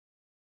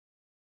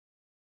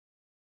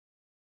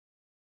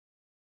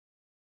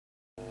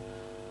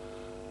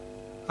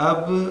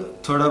अब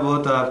थोड़ा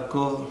बहुत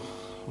आपको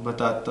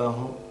बताता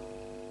हूँ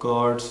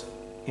कॉर्ड्स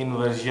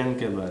इन्वर्जन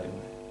के बारे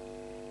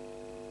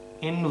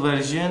में।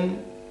 इन्वर्जन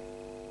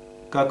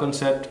का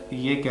कॉन्सेप्ट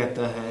ये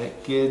कहता है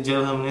कि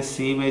जब हमने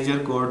सी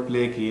मेजर कॉर्ड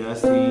प्ले किया,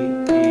 सी ई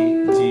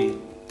जी,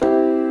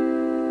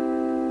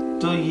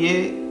 तो ये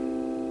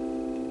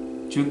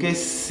चूंकि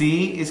सी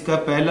इसका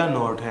पहला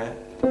नोट है,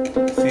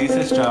 सी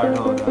से स्टार्ट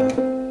हो रहा है,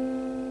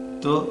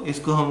 तो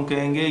इसको हम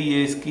कहेंगे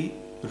ये इसकी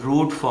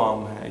रूट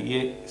फॉर्म है, ये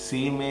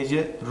सी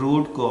मेजर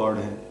रूट कॉर्ड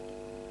है।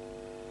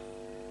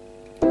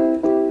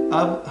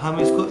 अब हम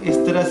इसको इस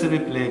तरह से भी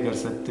प्ले कर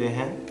सकते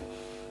हैं,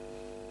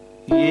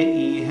 ये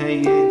ई है,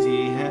 ये जी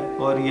है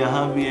और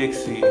यहाँ भी एक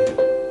सी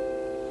है।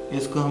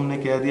 इसको हमने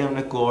क्या दिया,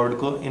 हमने कॉर्ड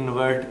को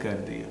इन्वर्ट कर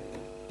दिया।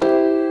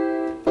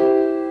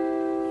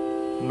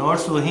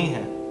 नोट्स वही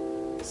हैं,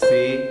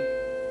 सी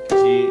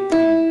जी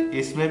ई,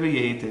 इसमें भी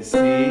यही थे, सी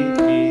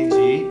ई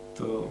जी।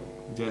 तो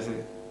जैसे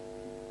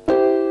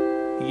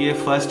ये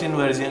फर्स्ट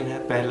इन्वर्जन है,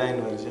 पहला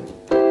इन्वर्जन।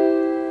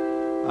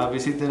 अब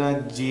इसी तरह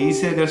जी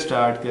से अगर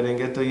स्टार्ट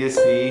करेंगे तो ये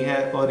सी है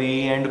और ई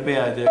एंड पे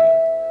आ जाएगा।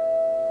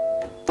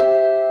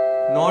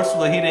 नोट्स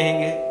वही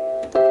रहेंगे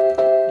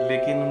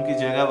लेकिन उनकी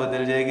जगह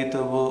बदल जाएगी, तो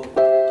वो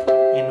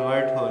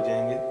इन्वर्ट हो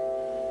जाएंगे।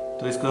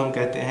 तो इसको हम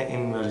कहते हैं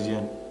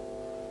इन्वर्जन।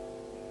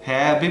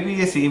 है अभी भी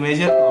ये सी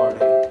मेजर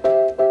कॉर्ड है,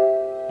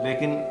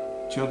 लेकिन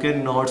चूंकि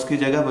नोट्स की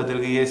जगह बदल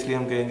गई है इसलिए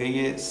हम कहेंगे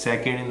ये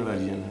सेकेंड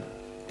इन्वर्जन है।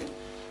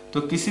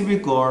 तो किसी भी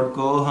कॉर्ड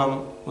को हम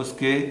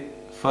उसके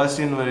फर्स्ट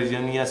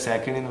इन्वर्जन या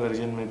सेकंड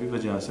इन्वर्जन में भी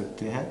बजा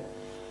सकते हैं।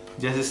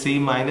 जैसे सी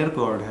माइनर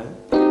कॉर्ड है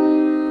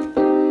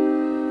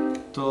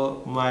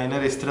तो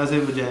माइनर इस तरह से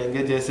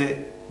बजाएंगे, जैसे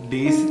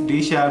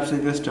डी शार्प से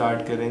अगर स्टार्ट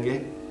करेंगे,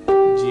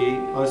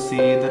 जी और सी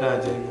इधर आ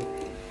जाएगा,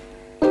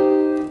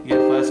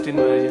 ये फर्स्ट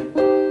इन्वर्जन।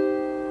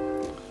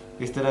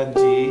 इस तरह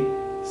जी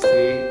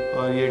सी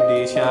और ये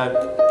डी शार्प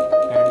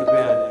एंड पे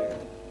आ जाएगा,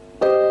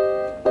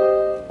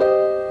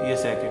 ये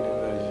सेकंड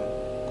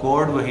इन्वर्जन।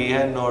 कॉर्ड वही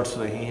है, नोट्स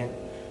वही हैं,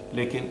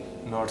 लेकिन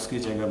नोट्स की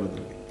जगह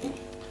बदल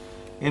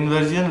गई।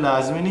 इन्वर्जन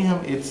लाजमी नहीं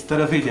हम इस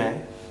तरफ ही जाएं,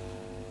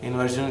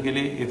 इन्वर्जन के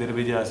लिए इधर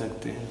भी जा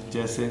सकते हैं।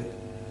 जैसे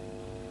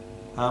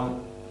हम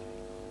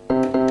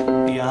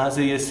यहाँ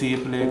से ये सी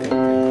प्ले करते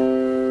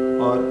हैं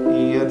और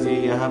ई और जी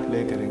यहाँ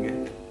प्ले करेंगे,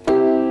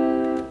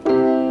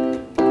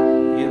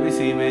 ये भी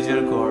सी मेजर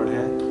कॉर्ड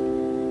है।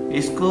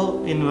 इसको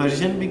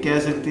इन्वर्जन भी कह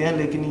सकते हैं,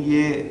 लेकिन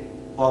ये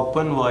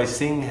ओपन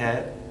वॉइसिंग है,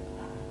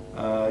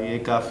 ये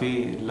काफ़ी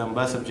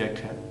लंबा सब्जेक्ट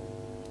है,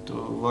 तो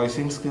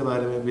वॉइसिंग्स के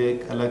बारे में भी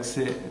एक अलग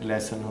से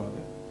लेसन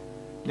होगा।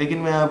 लेकिन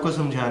मैं आपको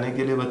समझाने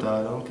के लिए बता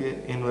रहा हूँ कि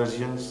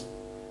इन्वर्जन्स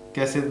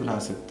कैसे बना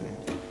सकते हैं।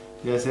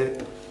 जैसे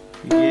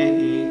ये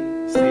ई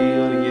सी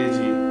और ये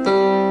जी,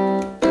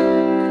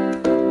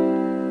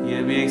 ये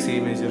भी एक सी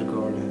मेजर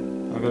कॉर्ड है।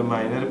 अगर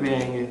माइनर पे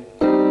आएंगे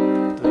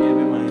तो ये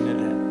भी माइनर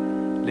है,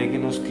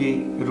 लेकिन उसकी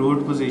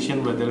रूट पोजीशन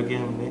बदल के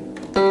हमने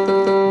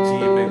जी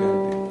पे कर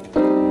दी।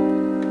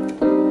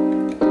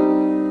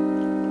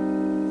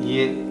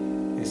 ये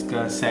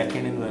इसका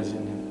सेकंड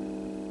इन्वर्जन है।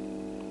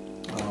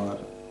 और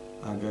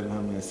अगर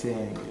हम ऐसे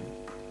आएंगे,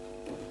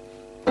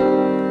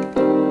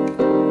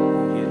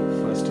 ये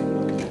फर्स्ट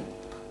इन्वर्जन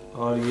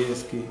और ये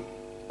इसकी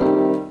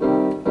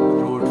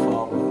रूट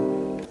फॉर्म है,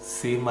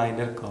 सी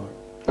माइनर कॉर्ड।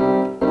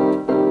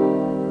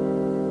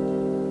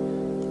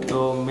 तो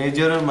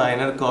मेजर और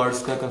माइनर कॉर्ड्स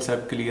का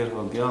कंसेप्ट क्लियर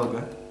हो गया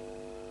होगा।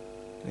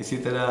 इसी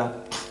तरह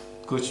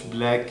कुछ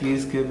ब्लैक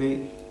कीज के भी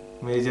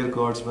मेजर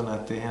कॉर्ड्स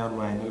बनाते हैं और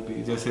माइनर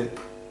भी, जैसे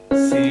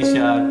सी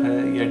शार्प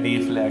है या डी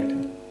फ्लैट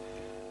है,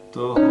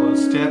 तो whole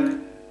step,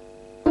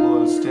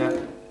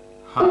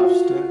 half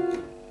step,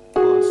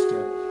 whole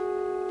step,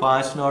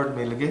 5 note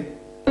मिल गए,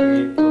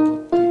 1 2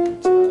 3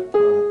 4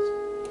 5,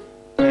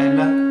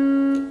 पहला,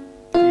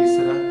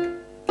 तीसरा,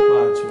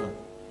 5वां,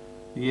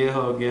 ये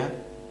हो गया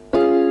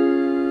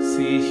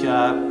C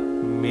sharp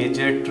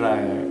major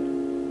triad,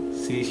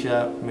 C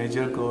sharp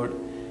major chord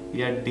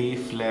या डी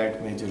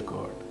फ्लैट मेजर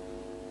कॉर्ड।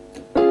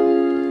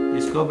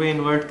 इसको भी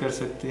इन्वर्ट कर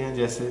सकते हैं,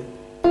 जैसे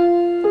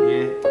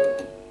ये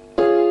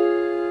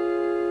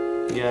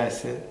या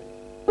ऐसे।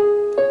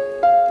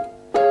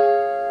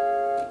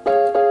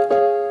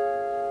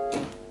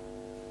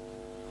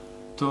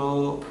 तो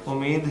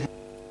उम्मीद है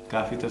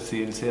काफ़ी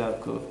तफसील से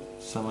आपको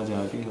समझ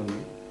आ गई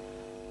होगी।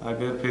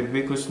 अगर फिर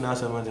भी कुछ ना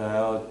समझ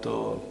आया हो तो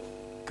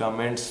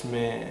कमेंट्स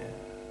में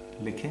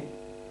लिखें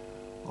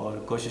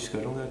और कोशिश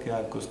करूँगा कि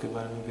आपको उसके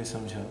बारे में भी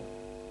समझाऊँ।